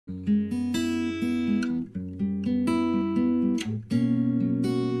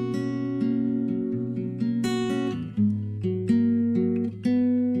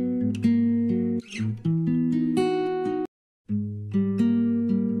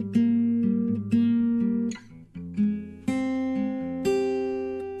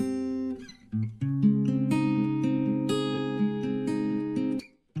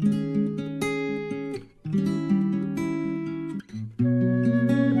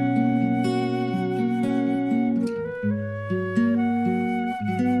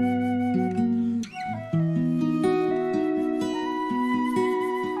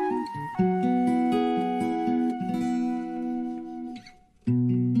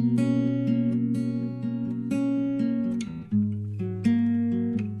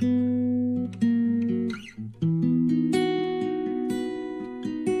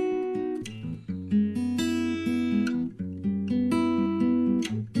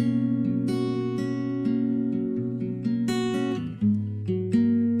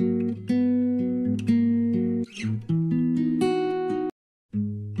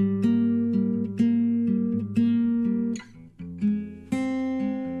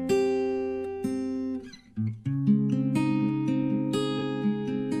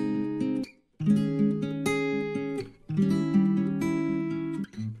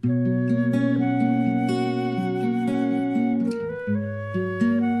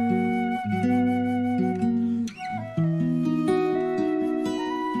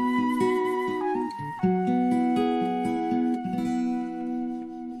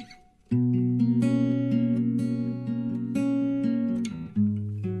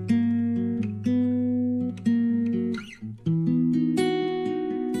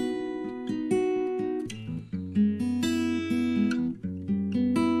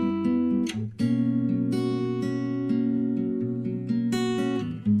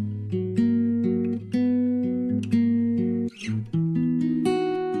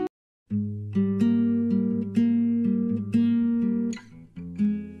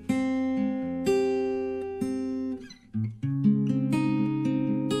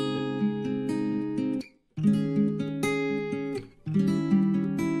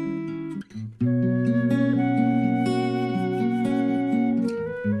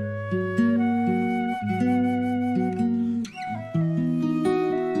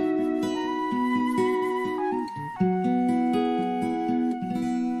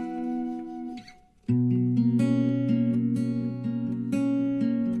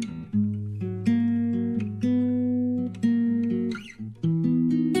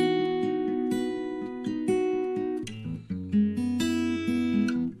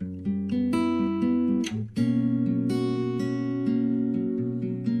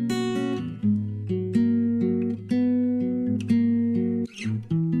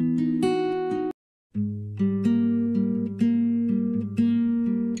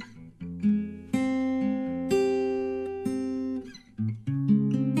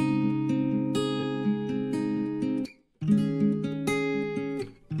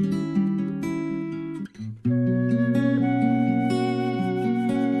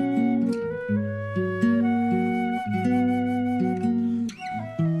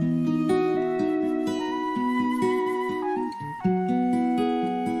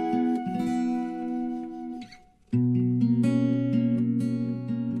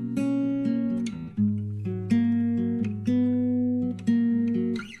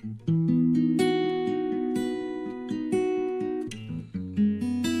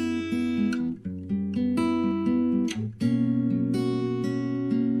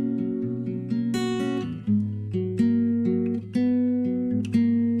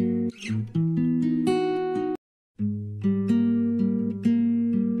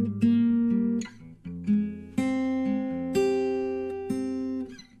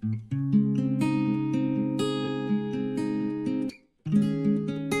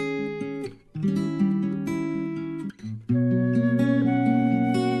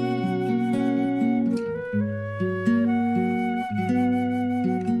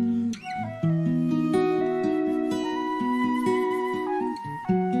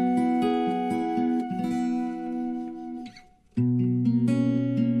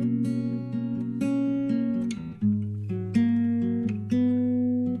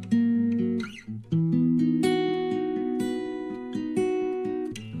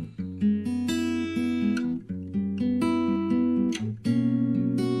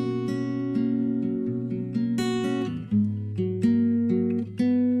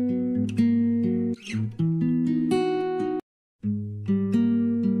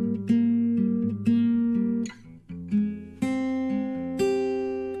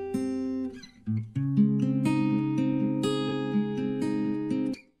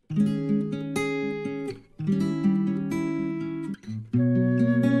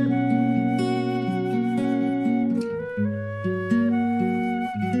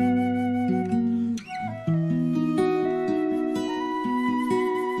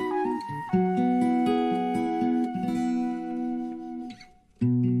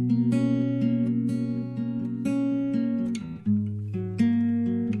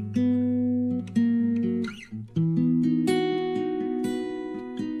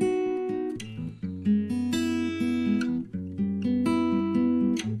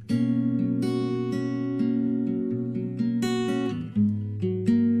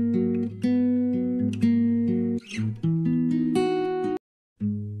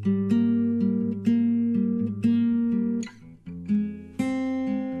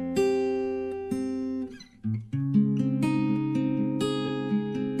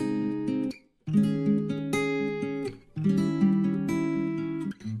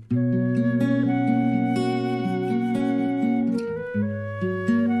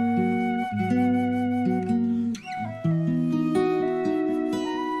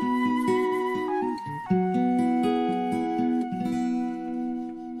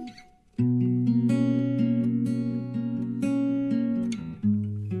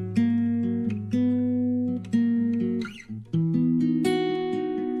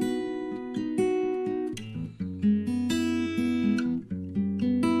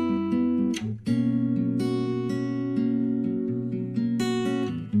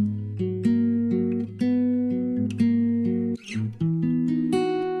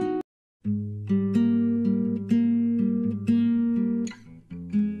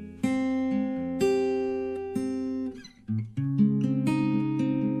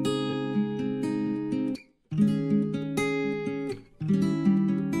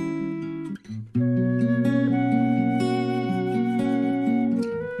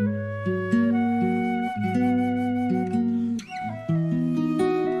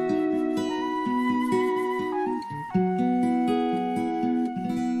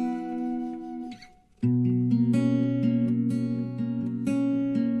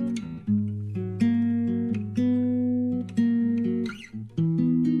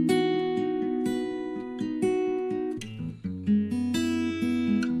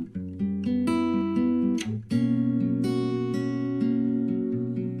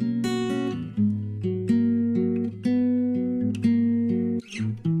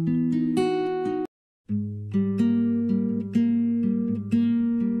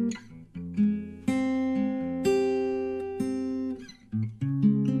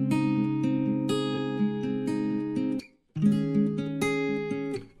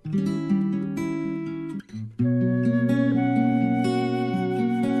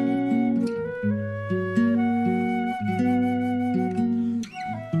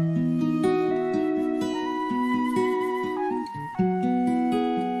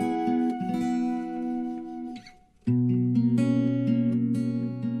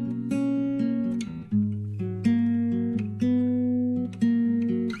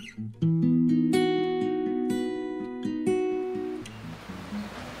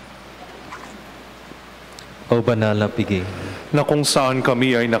O banal na piging, na kung saan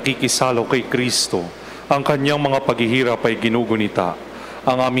kami ay nakikisalo kay Kristo, ang kanyang mga paghihirap ay ginugunita,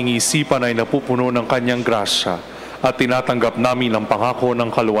 ang aming isipan ay napupuno ng kanyang grasya, at tinatanggap namin ang pangako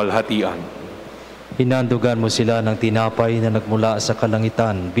ng kaluwalhatian. hinandugan mo sila ng tinapay na nagmula sa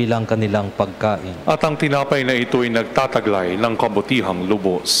kalangitan bilang kanilang pagkain. At ang tinapay na ito ay nagtataglay ng kabutihang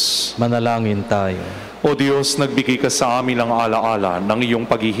lubos. Manalangin tayo. O Diyos, nagbigay ka sa amin ng alaala ng iyong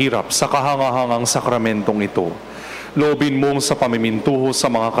paghihirap sa kahangahangang sakramentong ito. Loobin mong sa pamimintuho sa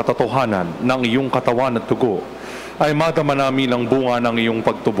mga katotohanan ng iyong katawan at dugo, ay madama namin ang bunga ng iyong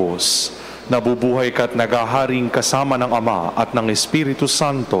pagtubos. Nabubuhay ka at nagaharing kasama ng Ama at ng Espiritu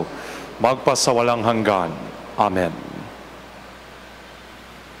Santo, magpasawalang hanggan. Amen.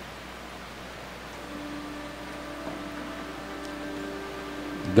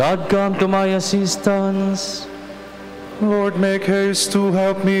 God, come to my assistance. Lord, make haste to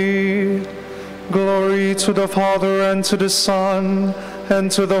help me. Glory to the Father, and to the Son, and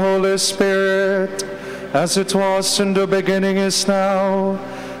to the Holy Spirit, as it was in the beginning, is now,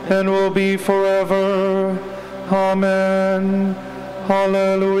 and will be forever. Amen.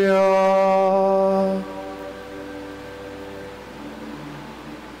 Hallelujah.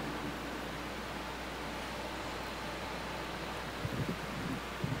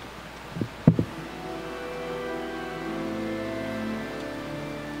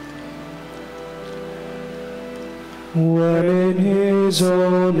 When in His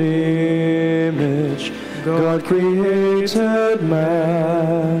own image God created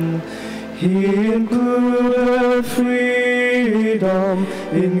man, He included freedom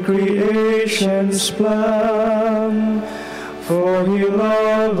in creation's plan. For He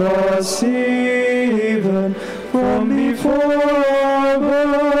loved us even from before our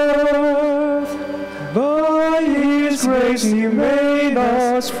birth. By His grace He made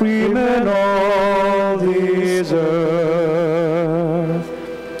us free men all this earth.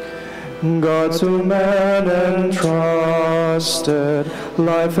 God to man entrusted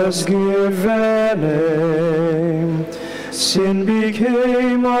life has given name. Sin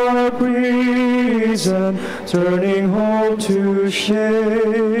became our prison, turning hope to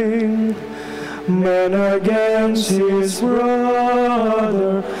shame. Man against his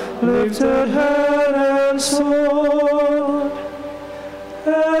brother lifted hand and sword,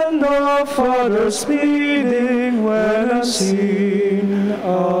 and our Father's pleading went unseen,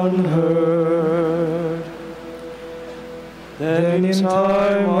 unheard. Then in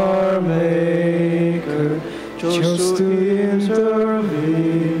time our Maker chose to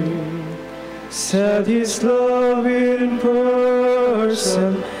intervene, set His love in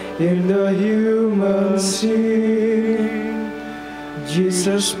person in the human scene.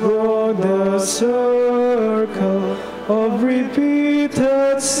 Jesus broke the circle of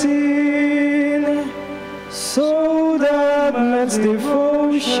repeated sin, so that man's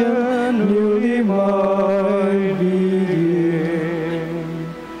devotion newly might begin.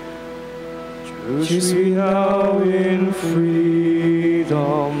 Choose we now in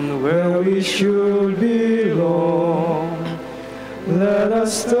freedom where we should belong. Let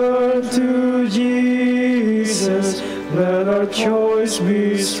us turn to Jesus, let our choice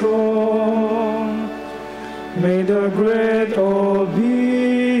be strong. May the great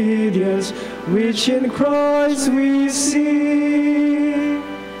obedience which in Christ we see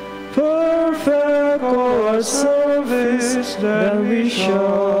perfect all our service, then we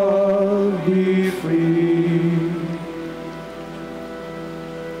shall be free.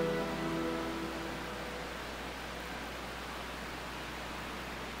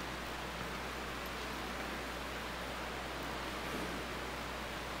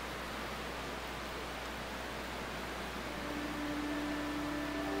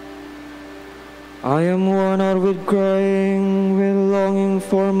 I am worn out with crying, with longing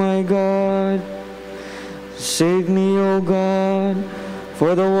for my God. Save me, O God,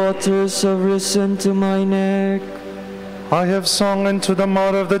 for the waters have risen to my neck. I have sung into the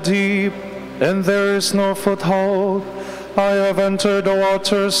mouth of the deep, and there is no foothold. I have entered the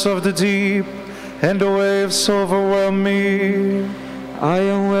waters of the deep, and the waves overwhelm me. I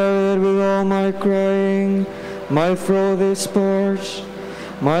am wearied with all my crying, my throat is parched.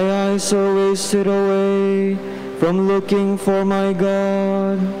 My eyes are wasted away from looking for my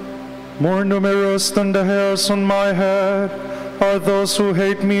God. More numerous than the hairs on my head are those who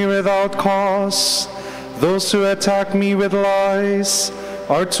hate me without cause. Those who attack me with lies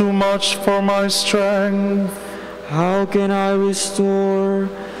are too much for my strength. How can I restore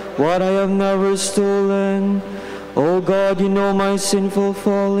what I have never stolen? O God, you know my sinful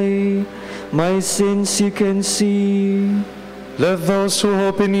folly, my sins you can see. Let those who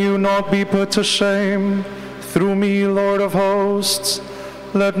hope in you not be put to shame. Through me, Lord of hosts,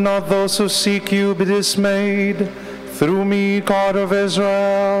 let not those who seek you be dismayed. Through me, God of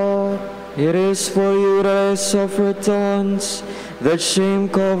Israel. It is for you that I suffer taunts, that shame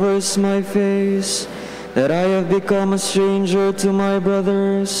covers my face, that I have become a stranger to my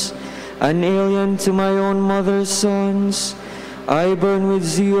brothers, an alien to my own mother's sons. I burn with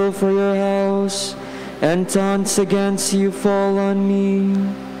zeal for your house, and taunts against you fall on me.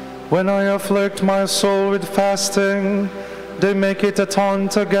 When I afflict my soul with fasting, they make it a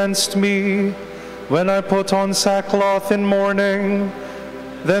taunt against me. When I put on sackcloth in mourning,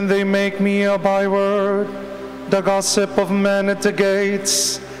 then they make me a byword, the gossip of men at the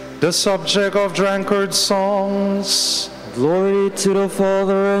gates, the subject of drunkard songs. Glory to the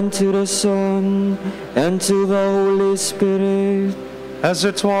Father, and to the Son, and to the Holy Spirit. As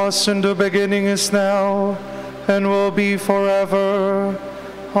it was in the beginning, is now, and will be forever.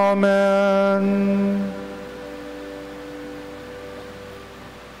 Amen.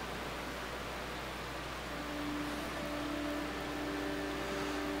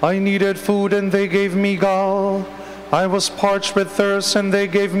 I needed food, and they gave me gall. I was parched with thirst, and they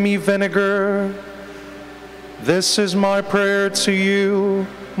gave me vinegar. This is my prayer to you,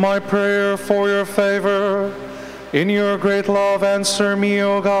 my prayer for your favor. In your great love, answer me,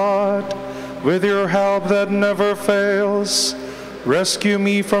 O God, with your help that never fails. Rescue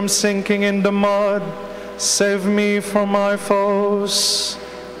me from sinking in the mud. Save me from my foes.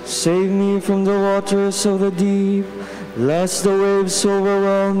 Save me from the waters of the deep, lest the waves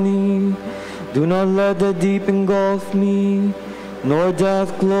overwhelm me. Do not let the deep engulf me, nor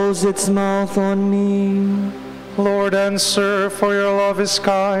death close its mouth on me. Lord, answer, for your love is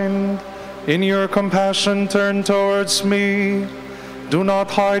kind. In your compassion turn towards me. Do not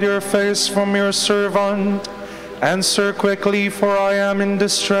hide your face from your servant. Answer quickly, for I am in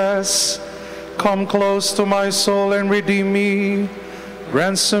distress. Come close to my soul and redeem me.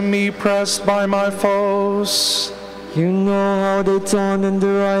 Ransom me, pressed by my foes. You know how they taunt and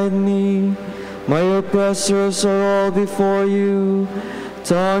deride me. My oppressors are all before you.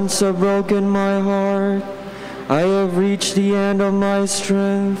 Taunts have broken my heart. I have reached the end of my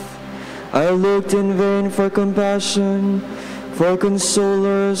strength. I looked in vain for compassion, for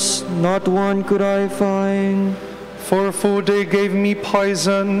consolers, not one could I find. For food they gave me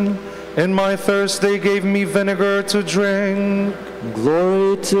poison, in my thirst they gave me vinegar to drink.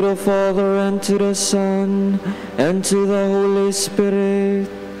 Glory to the Father, and to the Son, and to the Holy Spirit.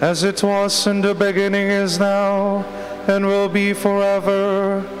 As it was in the beginning, is now, and will be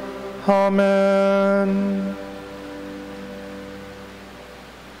forever. Amen.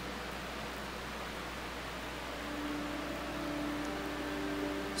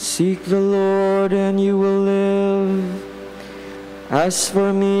 Seek the Lord, and you will live. As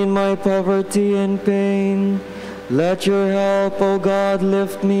for me in my poverty and pain, let your help, O God,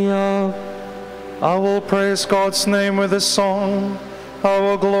 lift me up. I will praise God's name with a song. I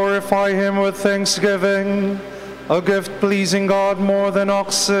will glorify him with thanksgiving. A gift pleasing God more than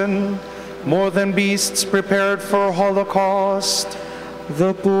oxen, more than beasts prepared for holocaust.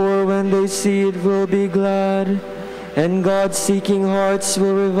 The poor, when they see it, will be glad, and God-seeking hearts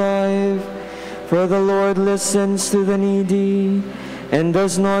will revive. For the Lord listens to the needy, and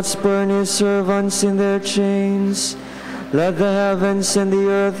does not spurn his servants in their chains. Let the heavens and the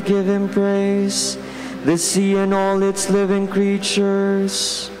earth give him praise, the sea and all its living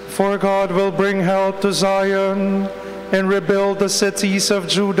creatures. For God will bring help to Zion, and rebuild the cities of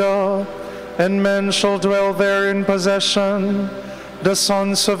Judah, and men shall dwell there in possession. The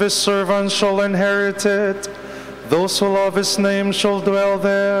sons of his servants shall inherit it. Those who love his name shall dwell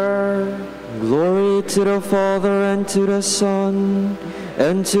there. Glory to the Father, and to the Son,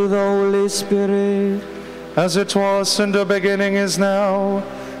 and to the Holy Spirit. As it was in the beginning, is now,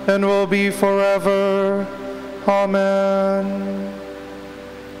 and will be forever. Amen.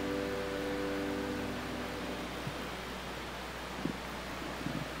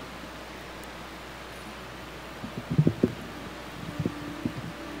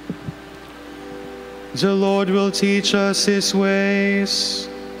 The Lord will teach us his ways,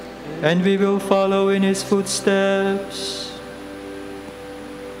 and we will follow in his footsteps.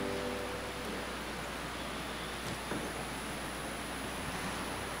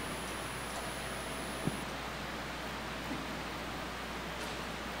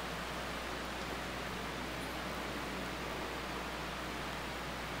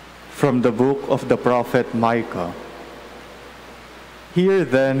 From the book of the prophet Micah. Hear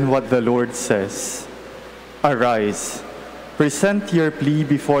then what the Lord says. Arise, present your plea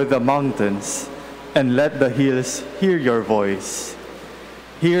before the mountains, and let the hills hear your voice.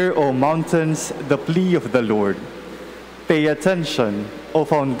 Hear, O mountains, the plea of the Lord. Pay attention, O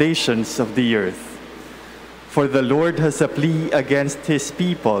foundations of the earth. For the Lord has a plea against his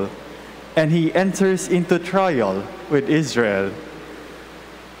people, and he enters into trial with Israel.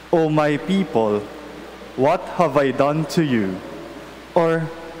 O my people, what have I done to you? Or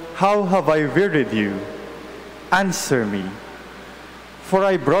how have I wearied you? Answer me. For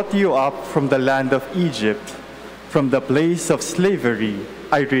I brought you up from the land of Egypt, from the place of slavery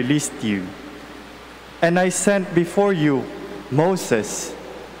I released you. And I sent before you Moses,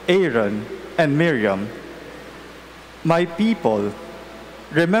 Aaron, and Miriam. My people,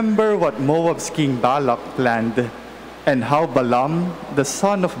 remember what Moab's king Balak planned, and how Balaam, the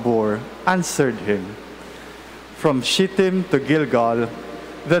son of Beor, answered him. From Shittim to Gilgal,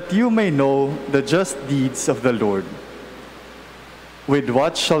 that you may know the just deeds of the Lord. With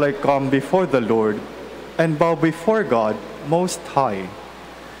what shall I come before the Lord and bow before God Most High?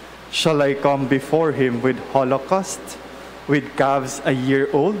 Shall I come before him with holocaust, with calves a year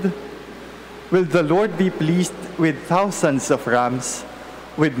old? Will the Lord be pleased with thousands of rams,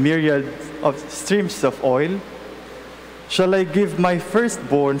 with myriads of streams of oil? Shall I give my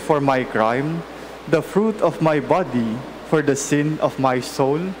firstborn for my crime, the fruit of my body for the sin of my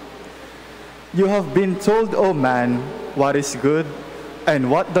soul? You have been told, O man, what is good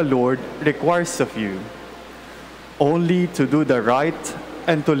and what the Lord requires of you, only to do the right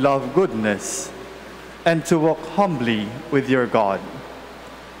and to love goodness, and to walk humbly with your God.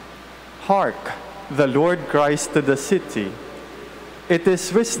 Hark, the Lord cries to the city. It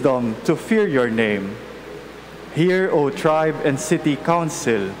is wisdom to fear your name. Hear, O tribe and city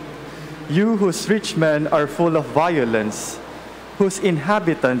council, you whose rich men are full of violence, whose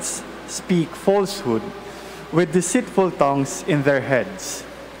inhabitants speak falsehood with deceitful tongues in their heads.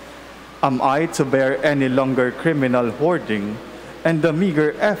 Am I to bear any longer criminal hoarding and the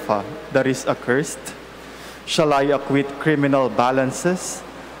meager ephah that is accursed? Shall I acquit criminal balances,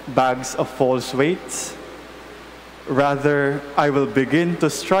 bags of false weights? Rather, I will begin to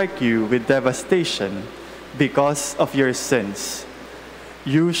strike you with devastation because of your sins.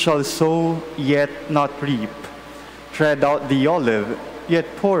 You shall sow, yet not reap, tread out the olive, yet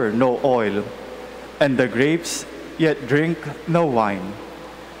pour no oil, and the grapes, yet drink no wine.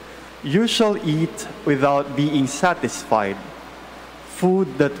 You shall eat without being satisfied,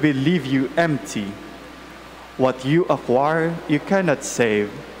 food that will leave you empty. What you acquire, you cannot save.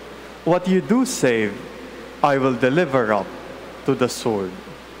 What you do save, I will deliver up to the sword.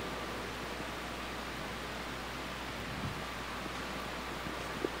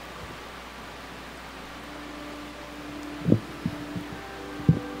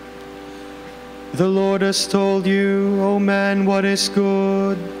 The Lord has told you, O man, what is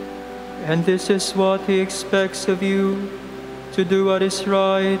good. And this is what he expects of you, to do what is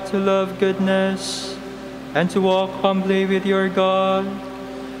right, to love goodness, and to walk humbly with your God.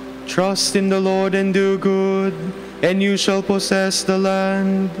 Trust in the Lord and do good, and you shall possess the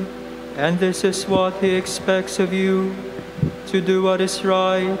land. And this is what he expects of you, to do what is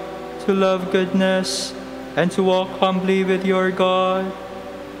right, to love goodness, and to walk humbly with your God.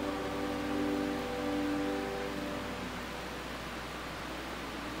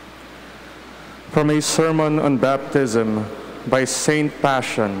 From a sermon on baptism by Saint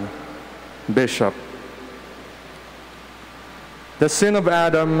Passion, Bishop. The sin of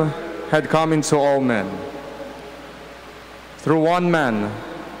Adam had come into all men. Through one man,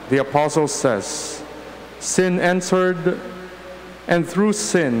 the apostle says, sin entered, and through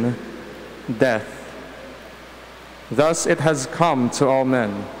sin, death. Thus it has come to all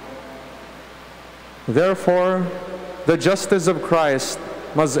men. Therefore, the justice of Christ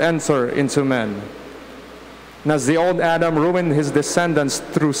must enter into men. And as the old Adam ruined his descendants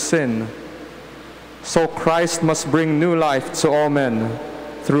through sin, so Christ must bring new life to all men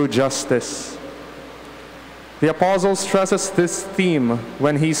through justice. The apostle stresses this theme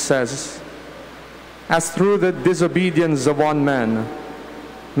when he says, as through the disobedience of one man,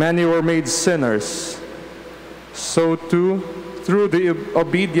 many were made sinners, so too, through the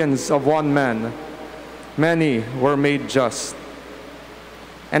obedience of one man, many were made just.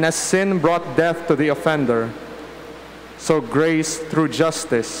 And as sin brought death to the offender, so grace through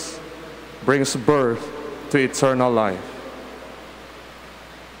justice brings birth to eternal life.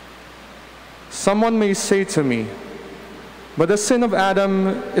 Someone may say to me, but the sin of Adam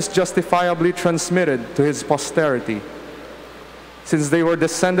is justifiably transmitted to his posterity, since they were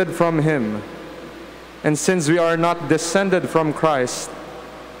descended from him. And since we are not descended from Christ,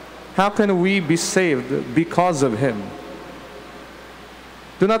 how can we be saved because of him?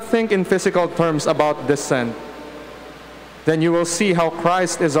 Do not think in physical terms about descent. then you will see how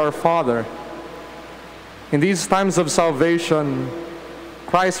Christ is our Father. In these times of salvation,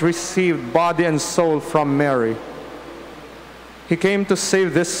 Christ received body and soul from Mary. He came to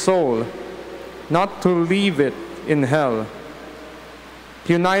save this soul, not to leave it in hell.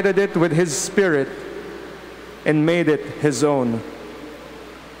 He united it with His Spirit and made it His own.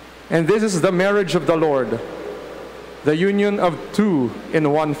 And this is the marriage of the Lord, the union of two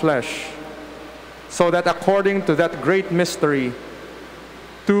in one flesh, so that according to that great mystery,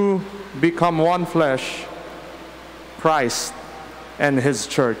 two become one flesh, Christ and His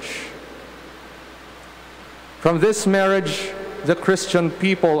church. From this marriage, the Christian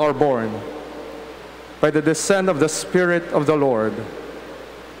people are born by the descent of the Spirit of the Lord.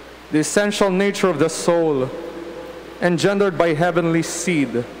 The essential nature of the soul, engendered by heavenly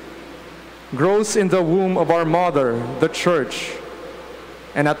seed, grows in the womb of our mother, the Church,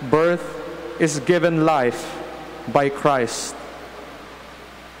 and at birth is given life by Christ.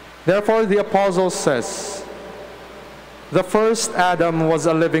 Therefore, the Apostle says, the first Adam was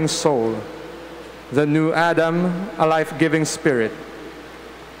a living soul, the new Adam a life-giving spirit.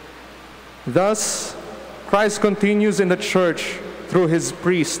 Thus, Christ continues in the Church through His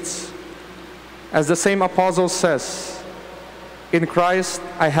priests. As the same Apostle says, in Christ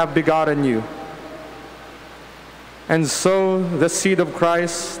I have begotten you. And so the seed of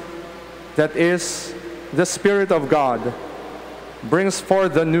Christ, that is, the Spirit of God, brings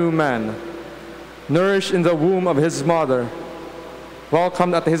forth the new man, nourished in the womb of his mother,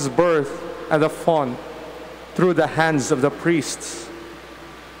 welcomed at his birth at the font through the hands of the priests,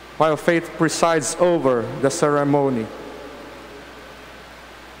 while faith presides over the ceremony.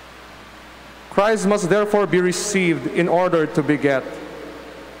 Christ must therefore be received in order to beget.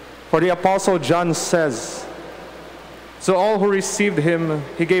 For the Apostle John says, "To all who received Him,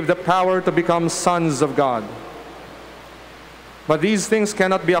 He gave the power to become sons of God." But these things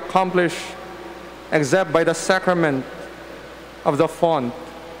cannot be accomplished except by the sacrament of the font,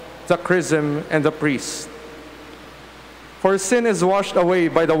 the chrism, and the priest. For sin is washed away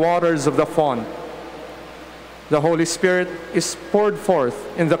by the waters of the font. The Holy Spirit is poured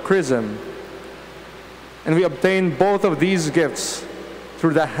forth in the chrism, and we obtain both of these gifts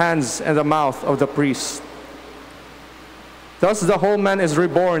through the hands and the mouth of the priest. Thus the whole man is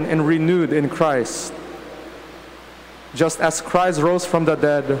reborn and renewed in Christ. Just as Christ rose from the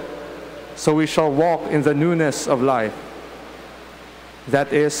dead, so we shall walk in the newness of life.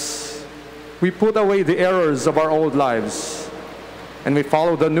 That is, we put away the errors of our old lives, and we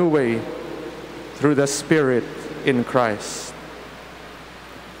follow the new way through the Spirit in Christ.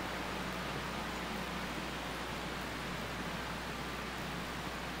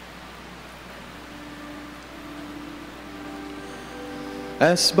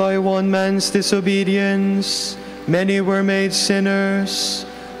 As by one man's disobedience many were made sinners,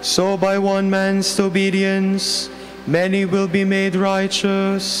 so by one man's obedience many will be made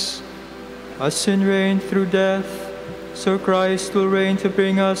righteous. As sin reigned through death, so Christ will reign to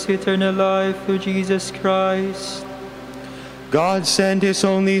bring us eternal life through Jesus Christ. God sent His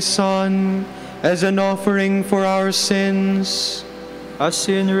only Son as an offering for our sins. As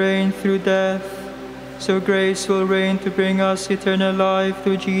sin reigned through death, so grace will reign to bring us eternal life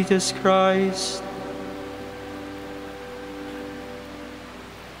through Jesus Christ.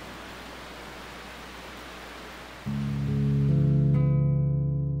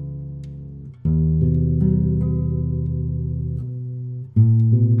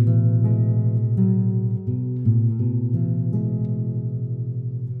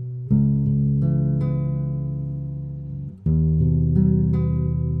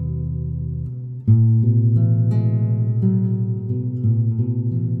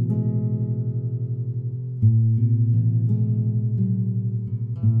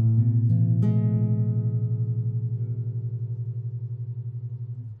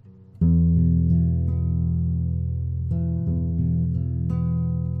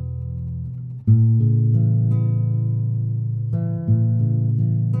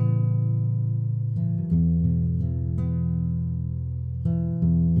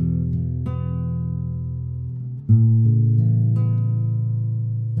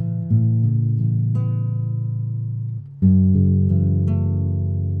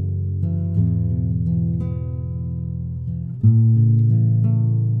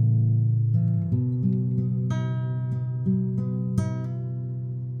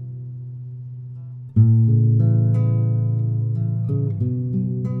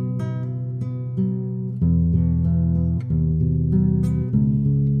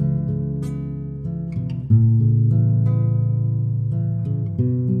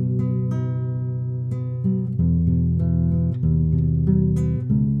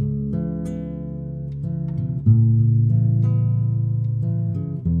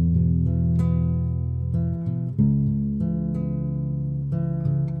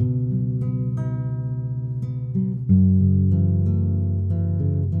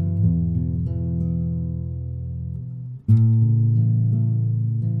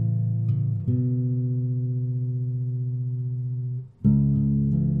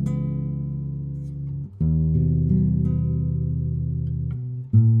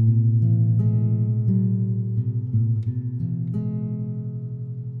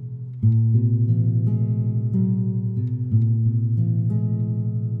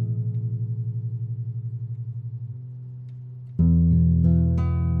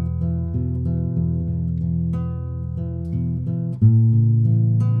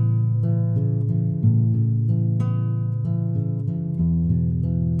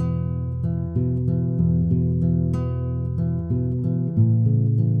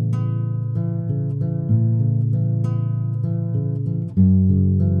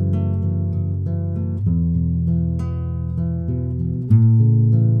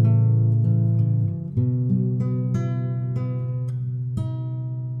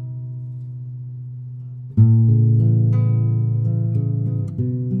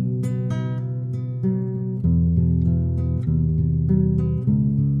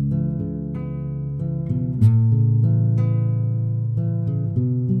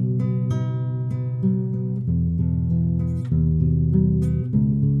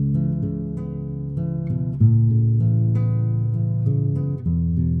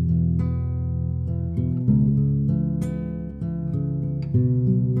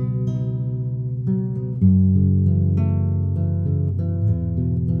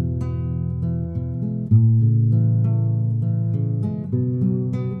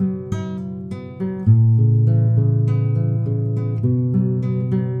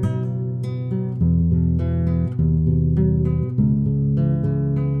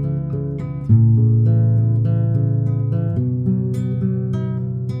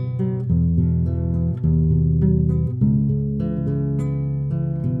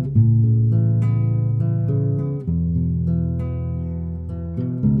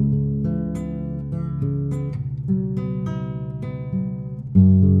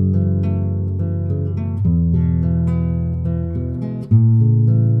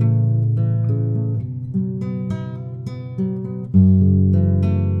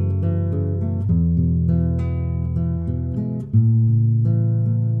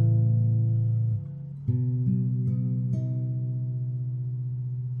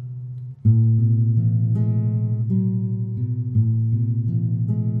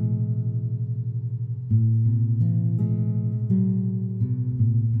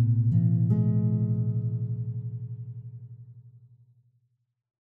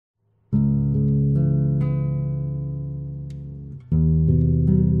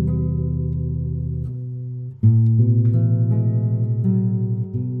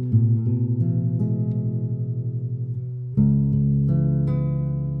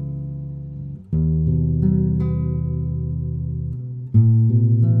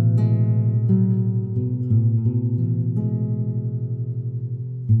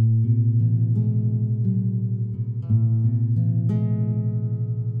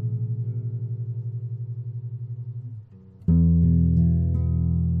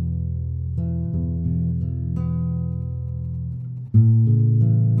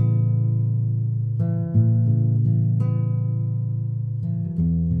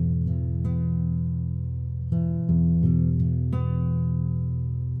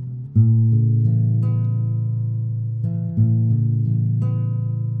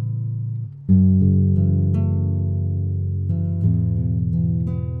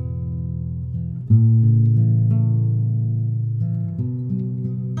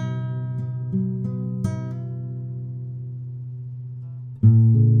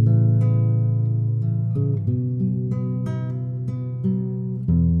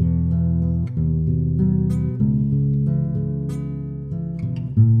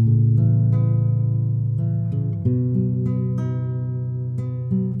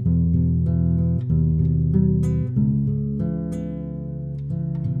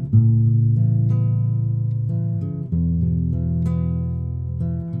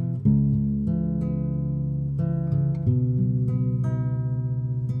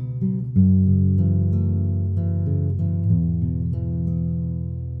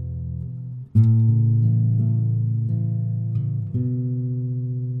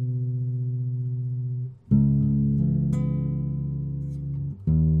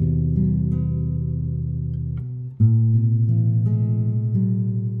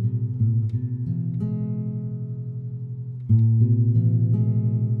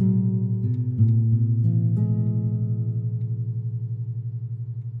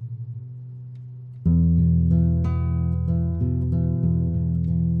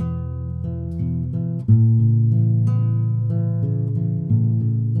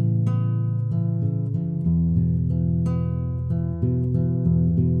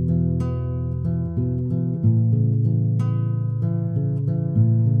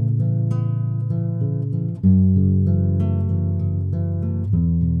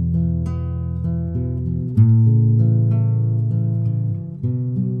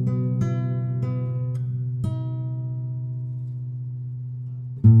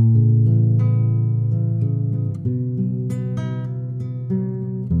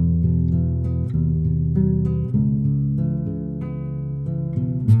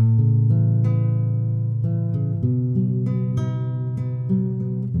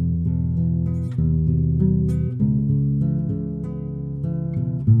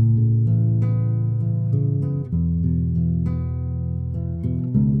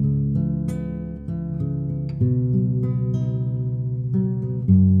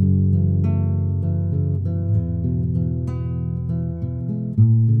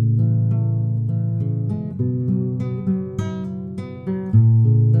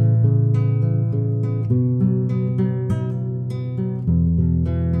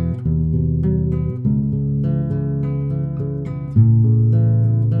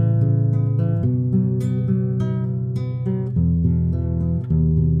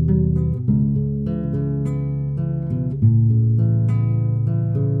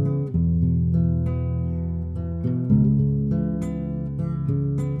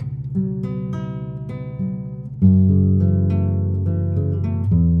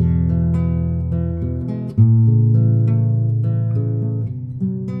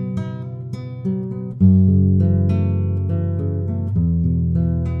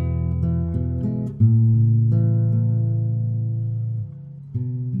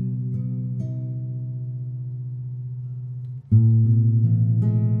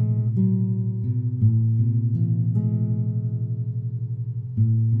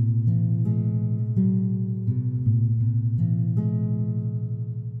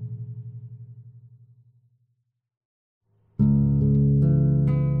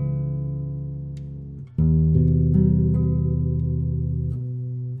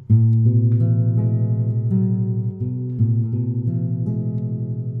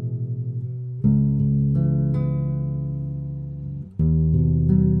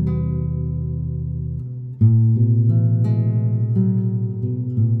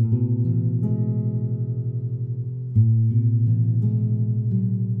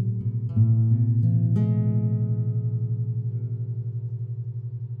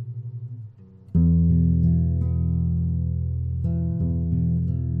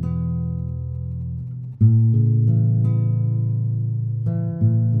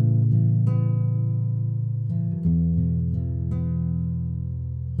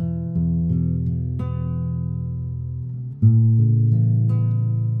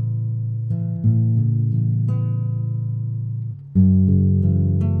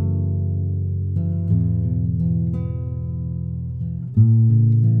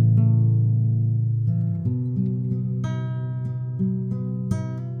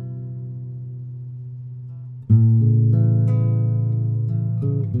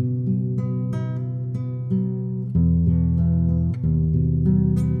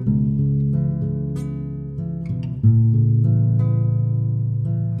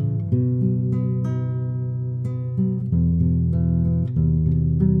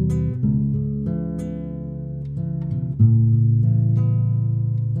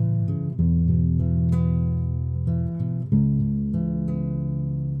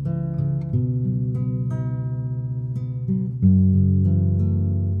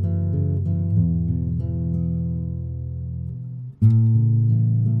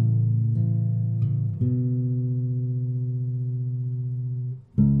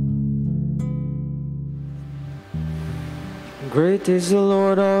 Great is the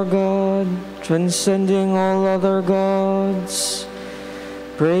Lord our God, transcending all other gods.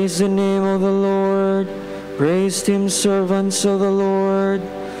 Praise the name of the Lord. Praise him, servants of the Lord,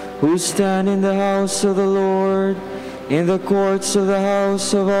 who stand in the house of the Lord, in the courts of the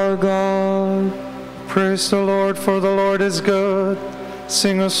house of our God. Praise the Lord, for the Lord is good.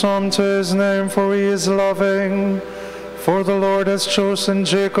 Sing a psalm to his name, for he is loving. For the Lord has chosen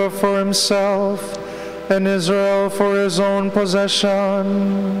Jacob for himself, and Israel for his own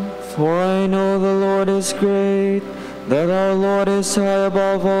possession. For I know the Lord is great, that our Lord is high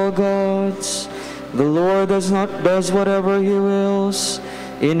above all gods. The Lord does whatever he wills,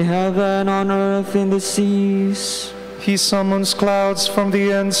 in heaven, on earth, in the seas. He summons clouds from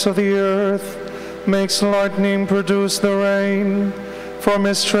the ends of the earth, makes lightning produce the rain. From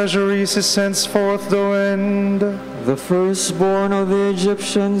his treasuries he sends forth the wind. The firstborn of the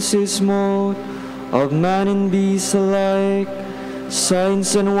Egyptians he smote, of man and beast alike.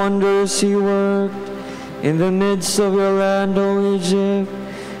 Signs and wonders he worked in the midst of your land, O Egypt,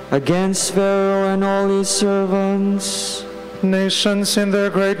 against Pharaoh and all his servants. Nations in their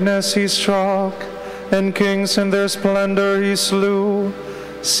greatness he struck, and kings in their splendor he slew.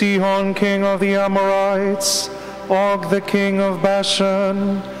 Sihon, king of the Amorites, Og, the king of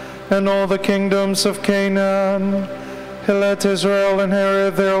Bashan, and all the kingdoms of Canaan. He let Israel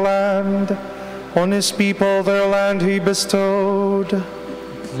inherit their land. On his people their land he bestowed.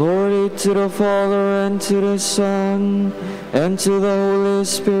 Glory to the Father, and to the Son, and to the Holy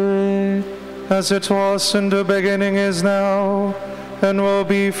Spirit. As it was in the beginning, is now, and will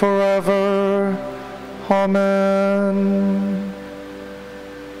be forever. Amen.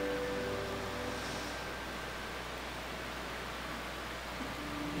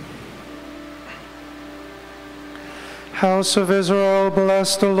 House of Israel,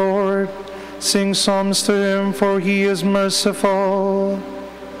 bless the Lord. Sing psalms to him, for he is merciful.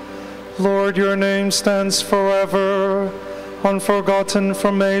 Lord, your name stands forever, unforgotten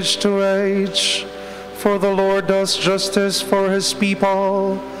from age to age. For the Lord does justice for his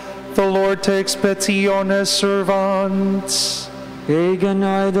people. The Lord takes pity on his servants. Pagan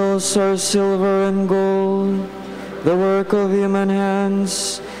idols are silver and gold, the work of human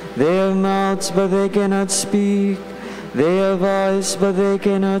hands. They have mouths, but they cannot speak. They have eyes, but they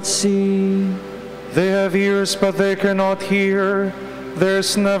cannot see. They have ears, but they cannot hear.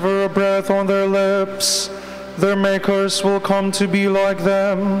 There's never a breath on their lips. Their makers will come to be like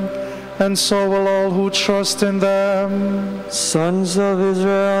them, and so will all who trust in them. Sons of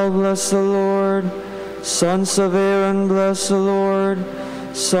Israel, bless the Lord. Sons of Aaron, bless the Lord.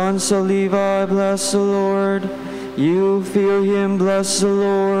 Sons of Levi, bless the Lord. You fear him, bless the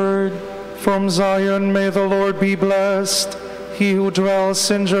Lord. From Zion may the Lord be blessed, he who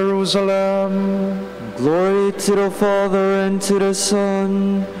dwells in Jerusalem. Glory to the Father, and to the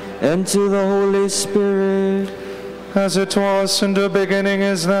Son, and to the Holy Spirit. As it was in the beginning,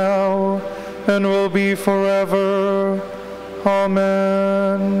 is now, and will be forever.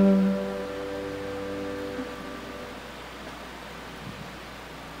 Amen.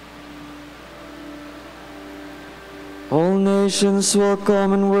 All nations will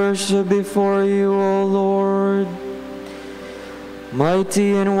come and worship before you, O Lord.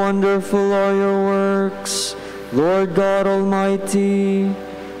 Mighty and wonderful are your works, Lord God Almighty.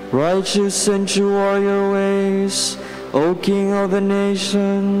 Righteous and true are your ways, O King of the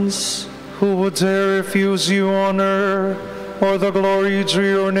nations. Who would dare refuse you honor, or the glory due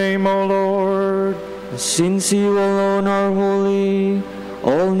your name, O Lord? Since you alone are holy,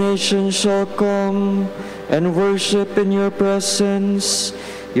 all nations shall come and worship in your presence.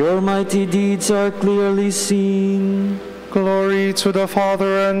 Your mighty deeds are clearly seen. Glory to the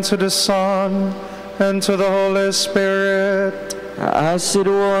Father, and to the Son, and to the Holy Spirit. As it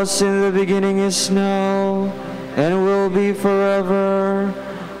was in the beginning, is now, and will be forever.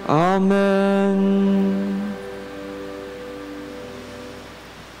 Amen.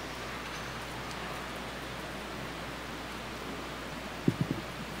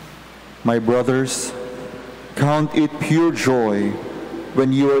 My brothers, count it pure joy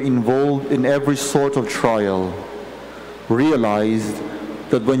when you are involved in every sort of trial. Realize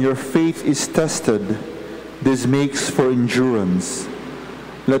that when your faith is tested, this makes for endurance.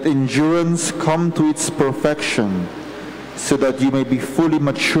 Let endurance come to its perfection, so that you may be fully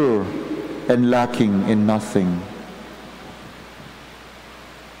mature and lacking in nothing.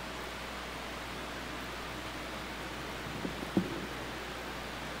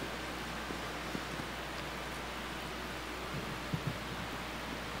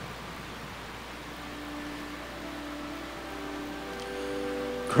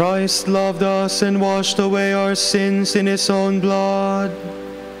 Christ loved us and washed away our sins in his own blood.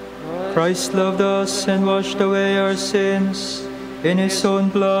 Christ loved us and washed away our sins in his own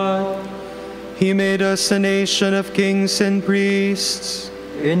blood. He made us a nation of kings and priests.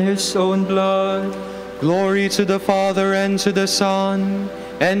 In his own blood. Glory to the Father and to the Son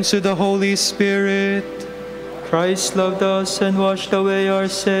and to the Holy Spirit. Christ loved us and washed away our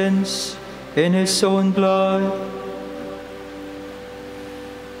sins in his own blood.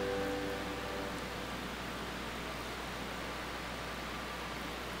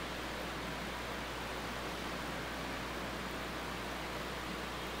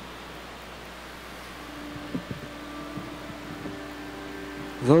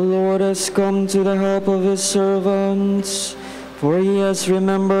 The Lord has come to the help of his servants, for he has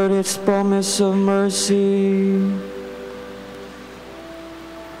remembered his promise of mercy.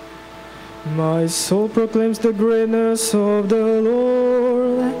 My soul proclaims the greatness of the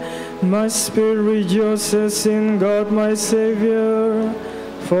Lord. My spirit rejoices in God my Savior,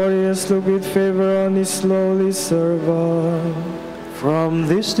 for he has looked with favor on his lowly servant. From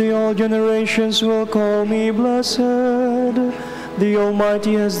this day all generations will call me blessed. The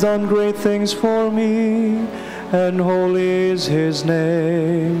Almighty has done great things for me, and holy is his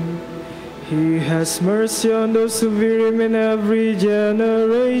name. He has mercy on those who fear him in every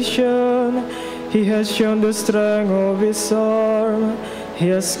generation. He has shown the strength of his arm. He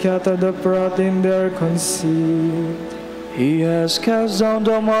has scattered the proud in their conceit. He has cast down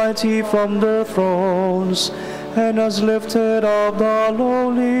the mighty from their thrones, and has lifted up the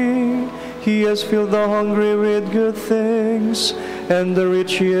lowly. He has filled the hungry with good things, and the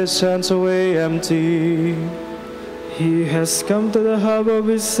rich he has sent away empty. He has come to the help of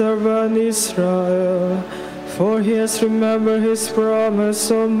his servant Israel, for he has remembered his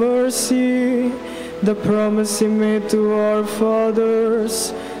promise of mercy, the promise he made to our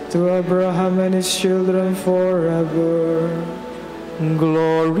fathers, to Abraham and his children forever.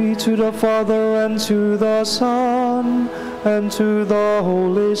 Glory to the Father, and to the Son, and to the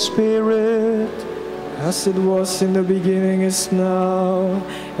Holy Spirit, as it was in the beginning, is now,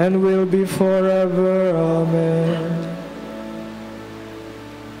 and will be forever. Amen.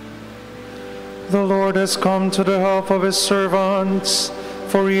 The Lord has come to the help of his servants,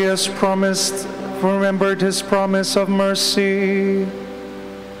 for he has remembered his promise of mercy.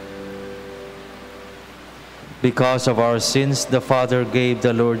 Because of our sins, the Father gave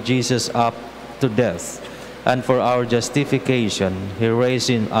the Lord Jesus up to death, and for our justification, he raised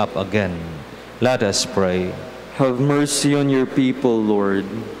him up again. Let us pray. Have mercy on your people, Lord.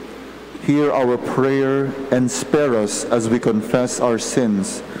 Hear our prayer and spare us as we confess our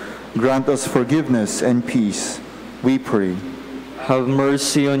sins. Grant us forgiveness and peace, we pray. Have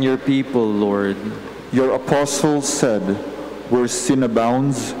mercy on your people, Lord. Your apostles said, where sin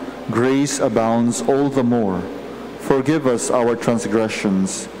abounds, grace abounds all the more. Forgive us our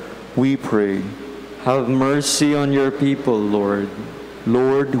transgressions, we pray. Have mercy on your people, Lord.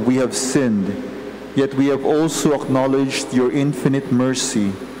 Lord, we have sinned, yet we have also acknowledged your infinite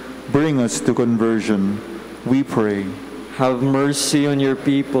mercy. Bring us to conversion, we pray. Have mercy on your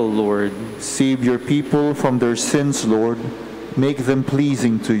people, Lord. Save your people from their sins, Lord. Make them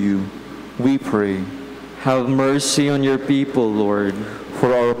pleasing to you, we pray. Have mercy on your people, Lord.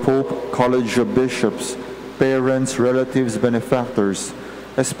 For our Pope, College of Bishops, parents, relatives, benefactors,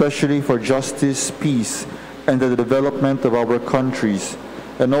 especially for justice, peace, and the development of our countries,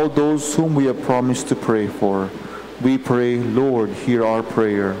 and all those whom we have promised to pray for, we pray, Lord, hear our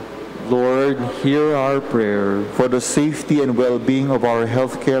prayer. Lord, hear our prayer. For the safety and well-being of our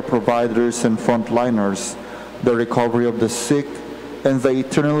healthcare providers and frontliners, the recovery of the sick, and the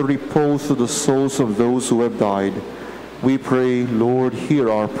eternal repose to the souls of those who have died, we pray, Lord, hear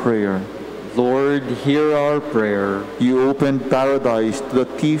our prayer. Lord, hear our prayer. You opened paradise to the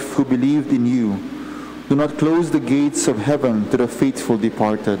thief who believed in you. Do not close the gates of heaven to the faithful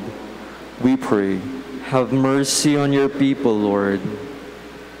departed, we pray. Have mercy on your people, Lord.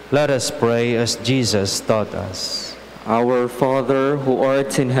 Let us pray as Jesus taught us. Our Father, who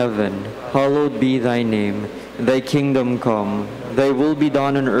art in heaven, hallowed be thy name. Thy kingdom come, thy will be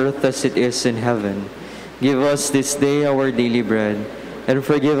done on earth as it is in heaven. Give us this day our daily bread, and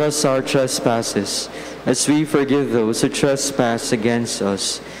forgive us our trespasses, as we forgive those who trespass against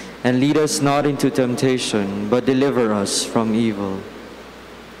us. And lead us not into temptation, but deliver us from evil.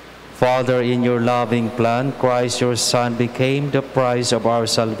 Father, in your loving plan, Christ your Son became the price of our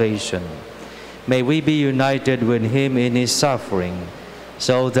salvation. May we be united with him in his suffering,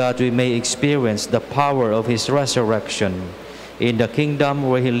 so that we may experience the power of his resurrection in the kingdom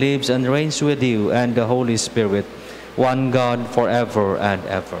where he lives and reigns with you and the Holy Spirit, one God, forever and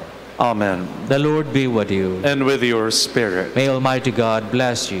ever. Amen. The Lord be with you. And with your spirit. May Almighty God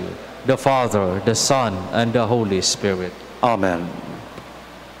bless you, the Father, the Son, and the Holy Spirit. Amen.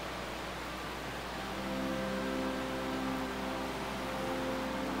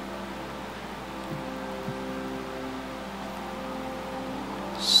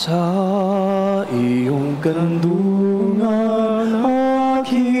 Sa iyong kandungan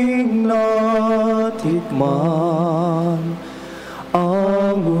aking natikman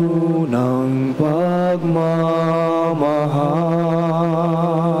ang unang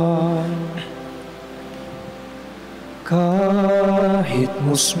pagmamahal. Kahit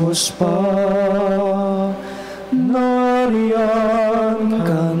musmus pa, nariyan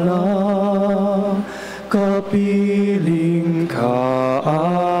ka na, kapiling ka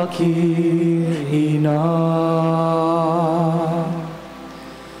aking ina.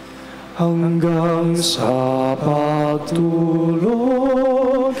 Hanggang sa pagtulog,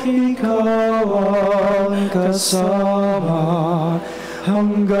 ikaw ang kasama,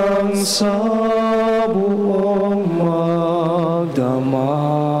 hanggang sa buong magdamag.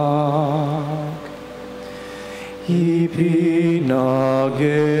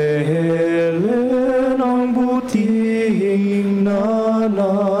 Ipinag-ehelen ang butihing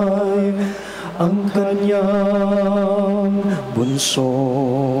nanay, ang kanyang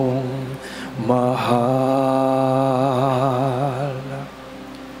bunsong mahal.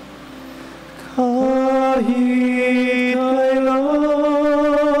 Kahit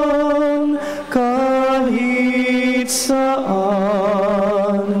kailan, kahit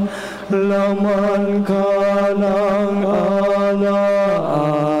saan, laman ka ng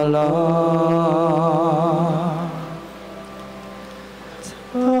alaala.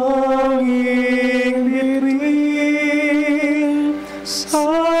 Tanging bituin sa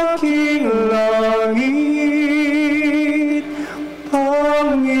aking langit,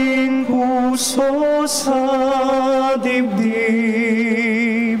 panging puso sa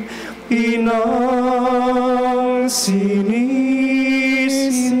dibdib, inang sinisinta,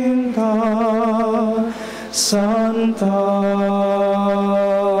 Santa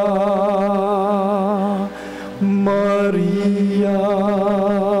Maria.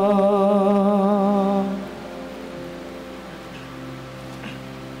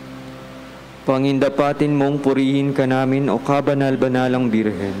 Pangindapatin mong purihin ka namin, o kabanal-banalang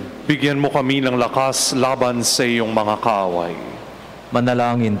Birhen. Bigyan mo kami ng lakas laban sa iyong mga kaaway.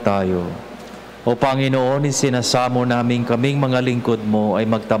 Manalangin tayo. O Panginoon, isinasamo namin kaming mga lingkod mo ay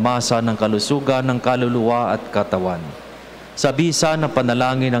magtamasa ng kalusugan ng kaluluwa at katawan. Sa bisa ng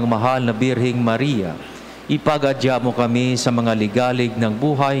panalangin ng mahal na Birheng Maria, ipag-adya mo kami sa mga ligalig ng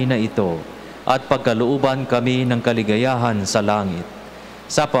buhay na ito at pagkalooban kami ng kaligayahan sa langit.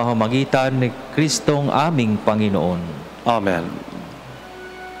 Sa pamamagitan ni Kristong aming Panginoon. Amen.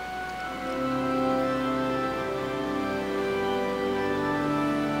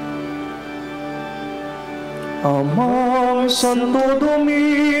 Amang Santo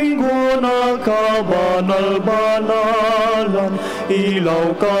Domingo na kabanal-banalan,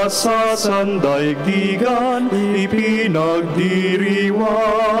 ilaw ka sa sandaigdigan,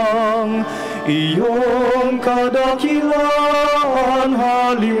 ipinagdiriwang. Iyong kadakilaan,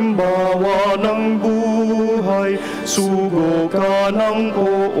 halimbawa ng buhay, sugo ka ng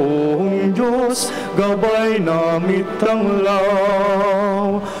poong Diyos, gabay na mitanglaw.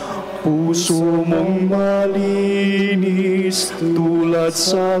 Puso mong malinis tulad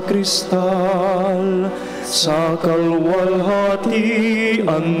sa kristal, sa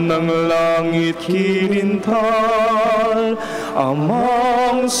kalwalhatian ng langit kinintal.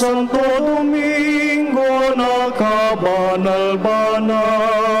 Amang Santo Domingo na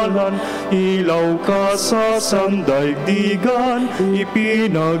kabanal-banalan, ilaw ka sa sandaigdigan,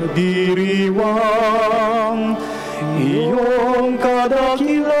 ipinagdiriwang. Iyong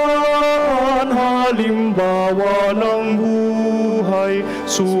kadakilaan, halimbawa ng buhay,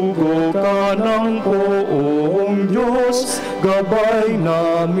 sugo ka ng poong Diyos, gabay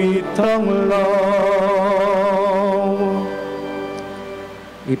na mitanglaw.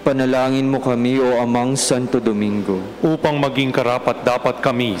 Ipanalangin mo kami, o Amang Santo Domingo, upang maging karapat-dapat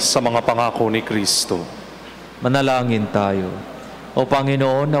kami sa mga pangako ni Kristo. Manalangin tayo. O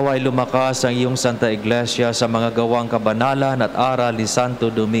Panginoon, naway lumakas ang iyong Santa Iglesia sa mga gawang kabanalan at aral ni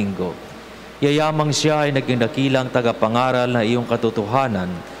Santo Domingo. Yayamang siya ay naging dakilang tagapangaral na iyong katotohanan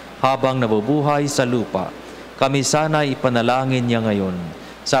habang nabubuhay sa lupa. Kami sana ipanalangin niya ngayon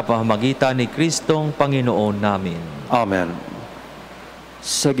sa pamamagitan ni Kristong Panginoon namin. Amen.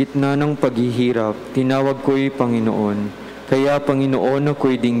 sa gitna ng paghihirap, tinawag ko'y Panginoon. Kaya Panginoon,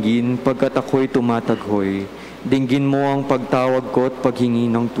 ako'y dinggin pagkat ako'y tumataghoy. Dinggin mo ang pagtawag ko at paghingi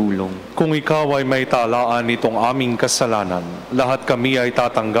ng tulong. Kung ikaw ay may talaan nitong aming kasalanan, lahat kami ay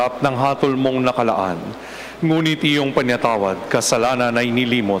tatanggap ng hatol mong nakalaan. Ngunit iyong panyatawad, kasalanan ay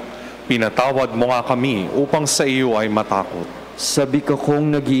nilimot. Pinatawad mo nga kami upang sa iyo ay matakot. Sabik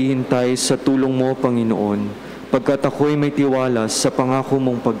akong naghihintay sa tulong mo, Panginoon, pagkat ako'y may tiwala sa pangako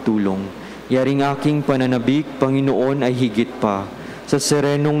mong pagtulong. Yaring aking pananabik, Panginoon, ay higit pa sa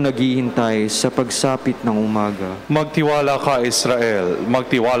serenong naghihintay sa pagsapit ng umaga. Magtiwala ka, Israel,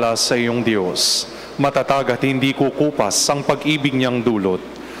 magtiwala sa iyong Diyos. Matatag at hindi kukupas ang pag-ibig niyang dulot.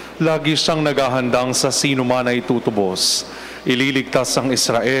 Lagi siyang naghahandang sa sino man ay tutubos. Ililigtas ang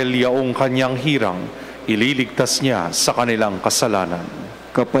Israel yaong kanyang hirang. Ililigtas niya sa kanilang kasalanan.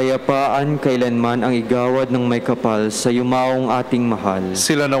 Kapayapaan kailanman ang igawad ng may kapal sa yumaong ating mahal.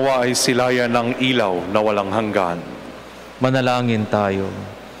 Sila nawa ay silayan ng ilaw na walang hanggan. Manalangin tayo.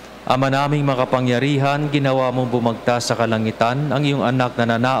 Ama naming makapangyarihan, ginawa mong bumagta sa kalangitan ang iyong anak na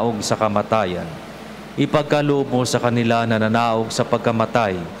nanaog sa kamatayan. Ipagkaloob mo sa kanila na nanaog sa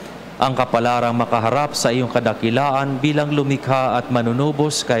pagkamatay ang kapalarang makaharap sa iyong kadakilaan bilang lumikha at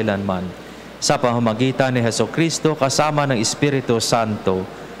manunubos kailanman. Sa pamamagitan ni Jesucristo kasama ng Espiritu Santo,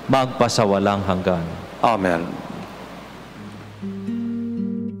 magpasawalang hanggan. Amen.